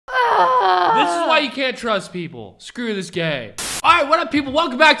This is why you can't trust people. Screw this game. All right, what up, people?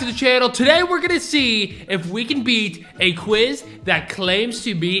 Welcome back to the channel. Today, we're gonna see if we can beat a quiz that claims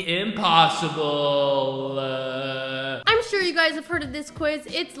to be impossible. I'm sure you guys have heard of this quiz.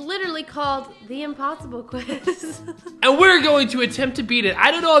 It's literally called the Impossible Quiz. And we're going to attempt to beat it.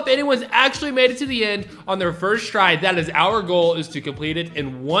 I don't know if anyone's actually made it to the end on their first try. That is our goal, is to complete it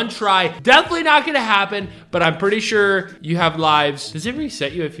in one try. Definitely not gonna happen, but I'm pretty sure you have lives. Does it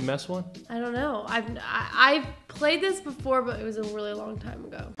reset you if you mess one? I don't know. I've played this before, but it was a really long time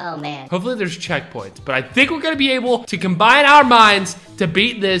ago. Oh man. Hopefully there's checkpoints, but I think we're gonna be able to combine our minds to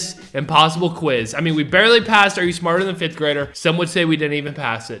beat this impossible quiz. I mean, we barely passed Are You Smarter Than Fifth Grader? Some would say we didn't even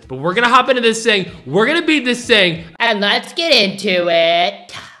pass it, but we're gonna hop into this thing. We're gonna beat this thing. And let's get into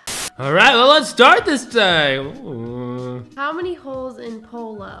it. All right, well, let's start this thing. How many holes in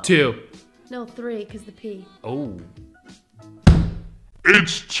polo? 2. No, 3, because the P. Oh.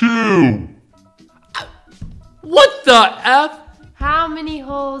 It's 2. What the F? How many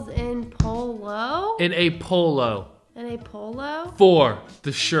holes in polo? In a polo. In a polo? 4,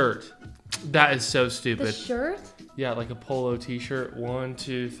 the shirt. That is so stupid. The shirt? Yeah, like a polo t-shirt. 1,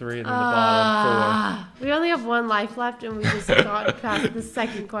 2, 3, and then the bottom 4. We only have 1 life left, and we just got past the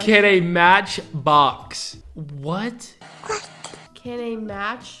second question. Can a matchbox? What? Can a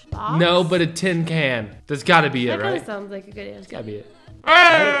match box? No, but a tin can. That's gotta be it, That kind right? of sounds like a good answer. Gotta be it.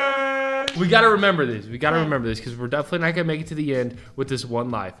 We gotta remember these. We gotta remember this because we're definitely not gonna make it to the end with this one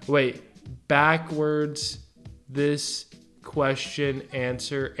life. Wait, backwards. This question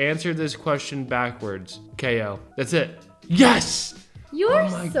answer. Answer this question backwards. KO. That's it. Yes! You're Oh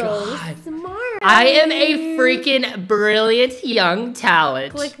my so God. smart. I am a freaking brilliant young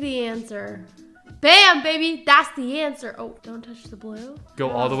talent. Click the answer. Bam, baby. That's the answer. Oh, don't touch the blue. Go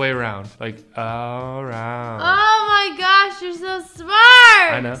all the way around. Like, around. Oh my gosh, you're so smart.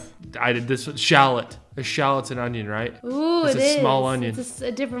 I know. I did this with shallot. A shallot's an onion, right? Ooh, It's it a is. small onion. It's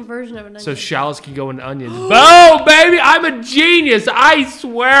a different version of an onion. So shallots can go into onions. Boom, baby! I'm a genius. I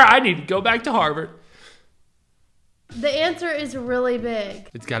swear I need to go back to Harvard. The answer is really big.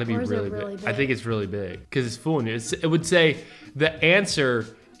 It's got to be Or is it really, really big. big? I think it's really big because it's fooling you. It would say the answer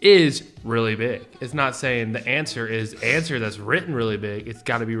is really big. It's not saying the answer is answer that's written really big. It's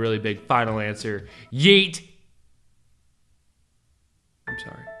got to be really big. Final answer. Yeet. I'm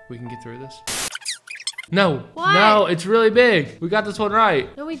sorry. We can get through this. No. What? No, it's really big. We got this one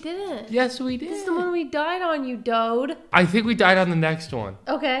right. No, we didn't. Yes, we did. This is the one we died on, you dode. I think we died on the next one.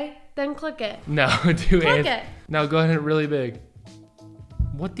 Okay, then click it. No, do Click answer. it. No, go ahead and really big.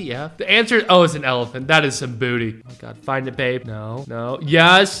 What the F? The answer, oh, it's an elephant. That is some booty. Oh my God, find it, babe. No, no,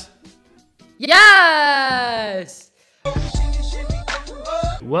 yes. Yes!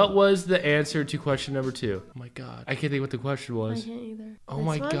 What was the answer to question number 2? Oh my God, I can't think what the question I was. can't either. Oh This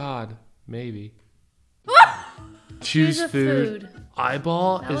my one? God, maybe. Choose Choose a food.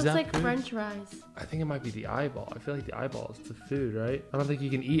 Eyeball? That Is looks that like food? French fries. I think it might be the eyeball. I feel like the eyeball is the food, right? I don't think you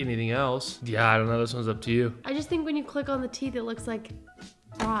can eat anything else. Yeah, I don't know. This one's up to you. I just think when you click on the teeth, it looks like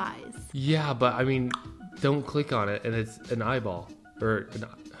fries. Yeah, but I mean, don't click on it and it's an eyeball. Or an...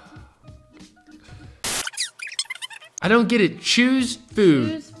 I don't get it. Choose food.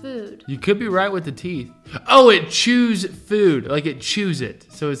 Choose food. You could be right with the teeth. Oh, it choose food. Like it chews it.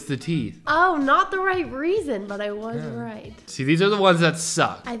 So it's the teeth. Oh, not the right reason, but I was right. See, these are the ones that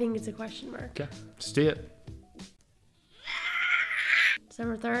suck. I think it's a question mark. Okay, let's do it.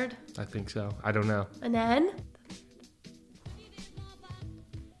 December 3rd. I think so. I don't know. An N.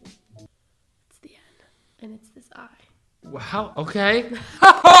 It's the N. And it's this I. Wow, okay.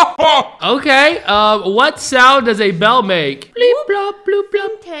 Okay, what sound does a bell make? Bleep, blop, bloop,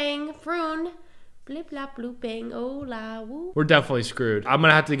 blop. Tang, froon, blip, blop, bloop, bang, oh, la, woo. We're definitely screwed. I'm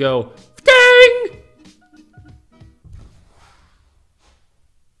gonna have to go, ding!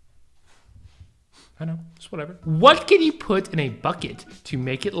 I know, it's whatever. What can you put in a bucket to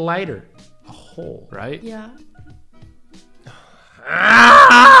make it lighter? A hole, right? Yeah.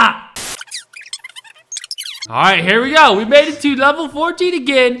 Ah! All right, here we go. We made it to level 14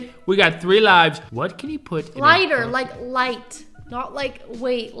 again. We got 3 lives. What can you put in Lighter, a bucket? like light. Not like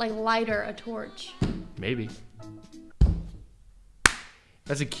weight, like lighter, a torch. Maybe.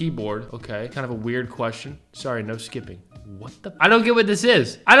 That's a keyboard. Okay, kind of a weird question. Sorry, no skipping. What the? I don't get what this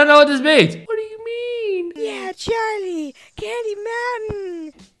is. I don't know what this means. What do you mean? Yeah, Charlie, Candy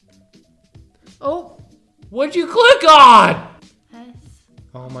Mountain. Oh. What'd you click on? S.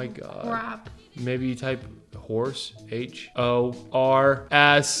 Oh my God. Crap. Maybe you type horse. H-O-R-S-E.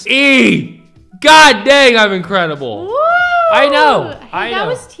 God dang, I'm incredible. Woo! I know. Hey, I that know.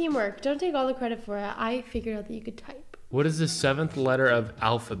 was teamwork. Don't take all the credit for it. I figured out that you could type. What is the 7th letter of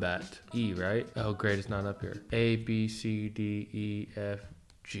alphabet? E, right? Oh, great, it's not up here. A, B, C, D, E, F,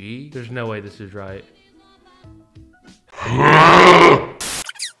 G? There's no way this is right.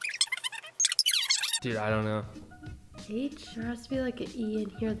 Dude, I don't know. H? There has to be like an E in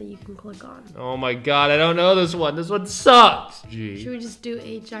here that you can click on. Oh my god, I don't know this one. This one sucks. G. Should we just do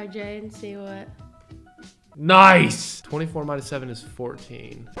H-I-J and see what? Nice! 24 minus 7 is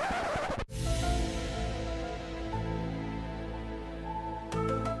 14.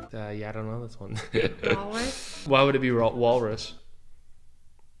 Yeah, I don't know this one. Walrus? Why would it be walrus?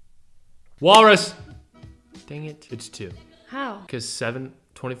 Walrus! Dang it. It's 2. How? Because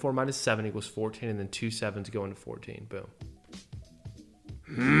 24 minus 7 equals 14, and then 2 7s go into 14.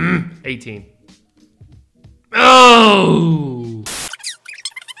 Boom. 18. Oh!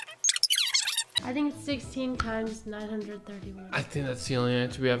 I think it's 16 times 931. I think that's the only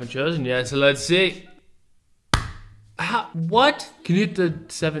answer we haven't chosen yet, so let's see. How? What? Can you hit the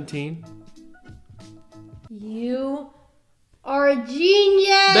 17? You are a genius!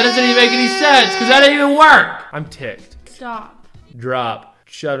 That doesn't even make any sense, because that didn't even work. I'm ticked. Stop. Drop.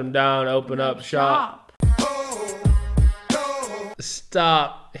 Shut him down. Open up shop.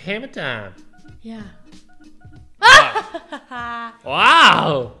 Stop. Hammer time. Yeah.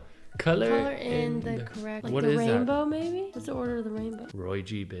 Wow. Color in the correct. Like what the is that? rainbow, maybe? What's the order of the rainbow? Roy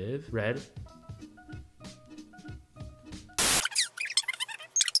G. Biv. Red.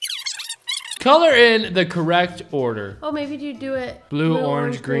 Color in the correct order. Oh, maybe you do it. Blue,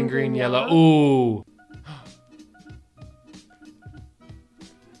 orange, green, yellow. Ooh.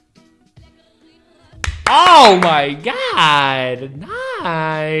 Oh my god.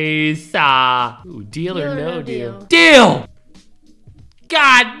 Nice. Ooh, deal or no deal? Deal!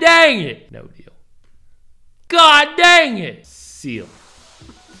 God dang it. No deal. God dang it. Seal.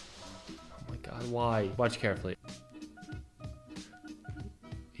 Oh my god, why? Watch carefully.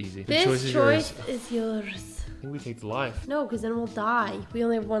 Easy. The This choice is yours. I think we take the life. No, because then we'll die. We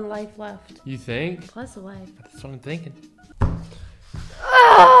only have 1 life left. You think? Plus a life. That's what I'm thinking. This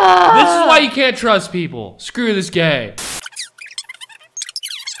is why you can't trust people. Screw this game.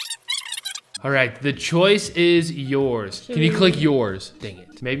 All right, the choice is yours. Can you click yours? Dang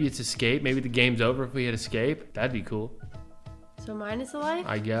it. Maybe it's escape. Maybe the game's over if we hit escape. That'd be cool. So minus a life?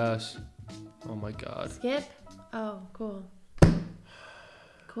 I guess. Oh my god. Skip? Oh, cool.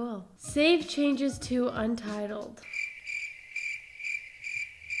 Cool. Save changes to untitled.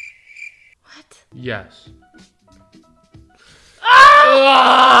 What? Yes.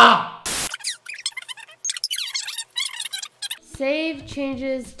 Ah! Save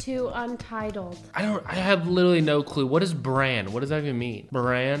changes to untitled. I have literally no clue. What is brand? What does that even mean?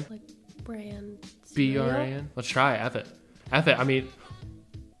 Brand? Like brand. B-R-A-N? Let's try it. F it. F it. I mean,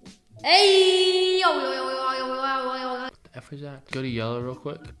 Hey! what the F is that? Go to yellow real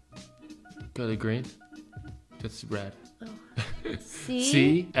quick. Go to green. That's red.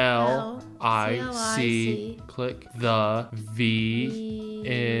 C-L-I-C. Click the V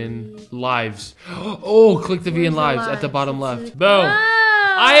in lives. Oh, click the V in lives at the bottom left. Boom.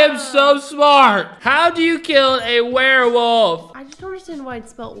 I am so smart. How do you kill a werewolf? I just don't understand why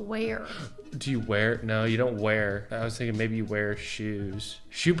it's spelled where. Do you wear? No, you don't wear. I was thinking maybe you wear shoes.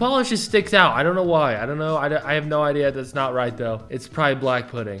 Shoe polish just sticks out. I don't know why. I don't know. I have no idea. That's not right though. It's probably black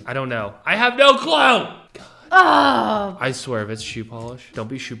pudding. I don't know. I have no clue. God. Oh! I swear if it's shoe polish, don't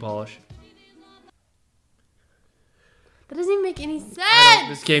be shoe polish. That doesn't even make any sense!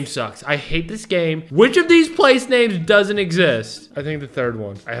 This game sucks. I hate this game. Which of these place names doesn't exist? I think the third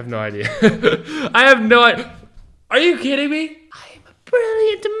one. I have no idea. I have no idea. Are you kidding me? I am a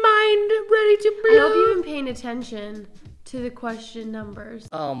brilliant mind ready to blow. I hope you've been paying attention to the question numbers.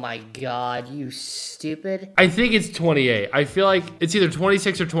 Oh my god, you stupid. I think it's 28. I feel like it's either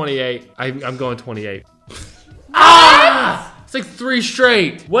 26 or 28. I'm going 28. Ah! It's like 3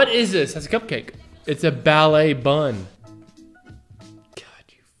 straight. What is this? That's a cupcake. It's a ballet bun. God,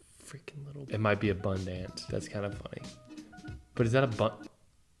 you freaking little... It might be a bun dance. That's kind of funny. But is that a bun?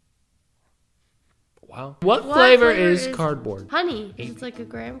 Wow. What flavor is cardboard? Honey. It's like a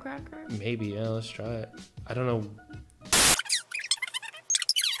graham cracker. Maybe, yeah, let's try it. I don't know.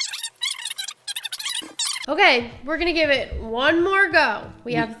 Okay, we're gonna give it one more go.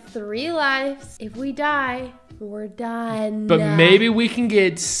 We have 3 lives. If we die, we're done. But maybe we can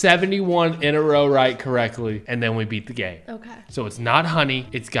get 71 in a row right correctly, and then we beat the game. Okay. So it's not honey,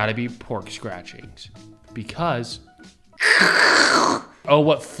 it's gotta be pork scratchings. Because... Oh,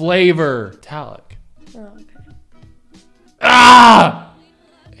 what flavor? Metallic. Oh, okay. Ah!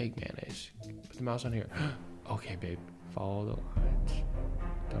 Egg mayonnaise. Put the mouse on here. Okay, babe. Follow the lines.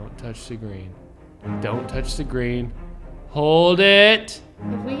 Don't touch the green. Don't touch the green. Hold it.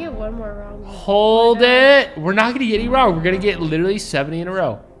 If we get one more wrong. Hold it. We're not gonna get any wrong. We're gonna get literally 70 in a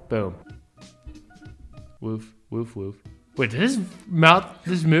row. Boom. Woof, woof, woof. Wait, did his mouth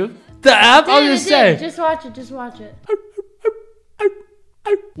just move? The F? I was gonna say. Just watch it. Just watch it.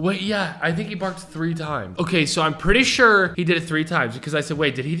 Wait, yeah, I think he barked 3 times. Okay, so I'm pretty sure he did it 3 times because I said,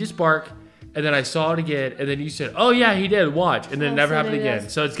 wait, did he just bark? And then I saw it again, and then you said, oh yeah, he did, watch. And then it never happened again.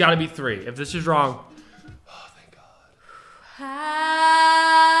 So it's gotta be 3. If this is wrong, oh, thank God.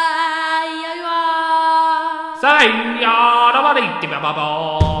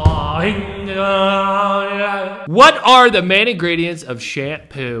 What are the main ingredients of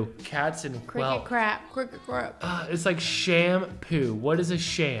shampoo? Cats and Cricket crap. Cricket crap. it's like shampoo. What is a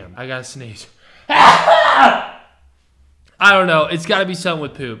sham? I gotta sneeze. I don't know. It's gotta be something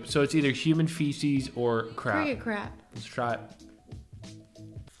with poop. So it's either human feces or crap. Cricket crap. Let's try it.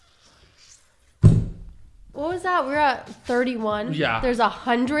 What was that? We're at 31. Yeah. There's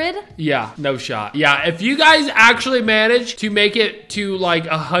 100. Yeah, no shot. Yeah, if you guys actually manage to make it to like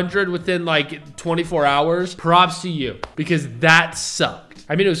 100 within like 24 hours, props to you because that sucked.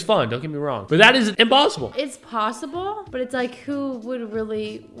 I mean, it was fun, don't get me wrong, but that is impossible. It's possible, but it's like, who would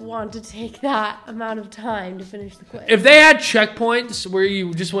really want to take that amount of time to finish the quiz? If they had checkpoints where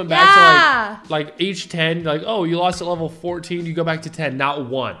you just went back to like each 10, like, oh, you lost at level 14, you go back to 10, not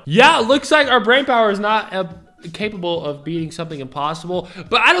 1. Yeah, it looks like our brain power is not capable of beating something impossible,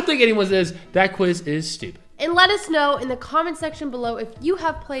 but I don't think anyone's is. That quiz is stupid. And let us know in the comment section below if you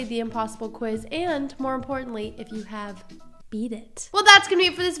have played the impossible quiz and, more importantly, if you have beat it. Well, that's gonna be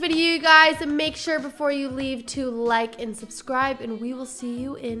it for this video, you guys. And make sure before you leave to like and subscribe, and we will see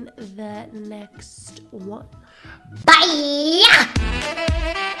you in the next one. Bye!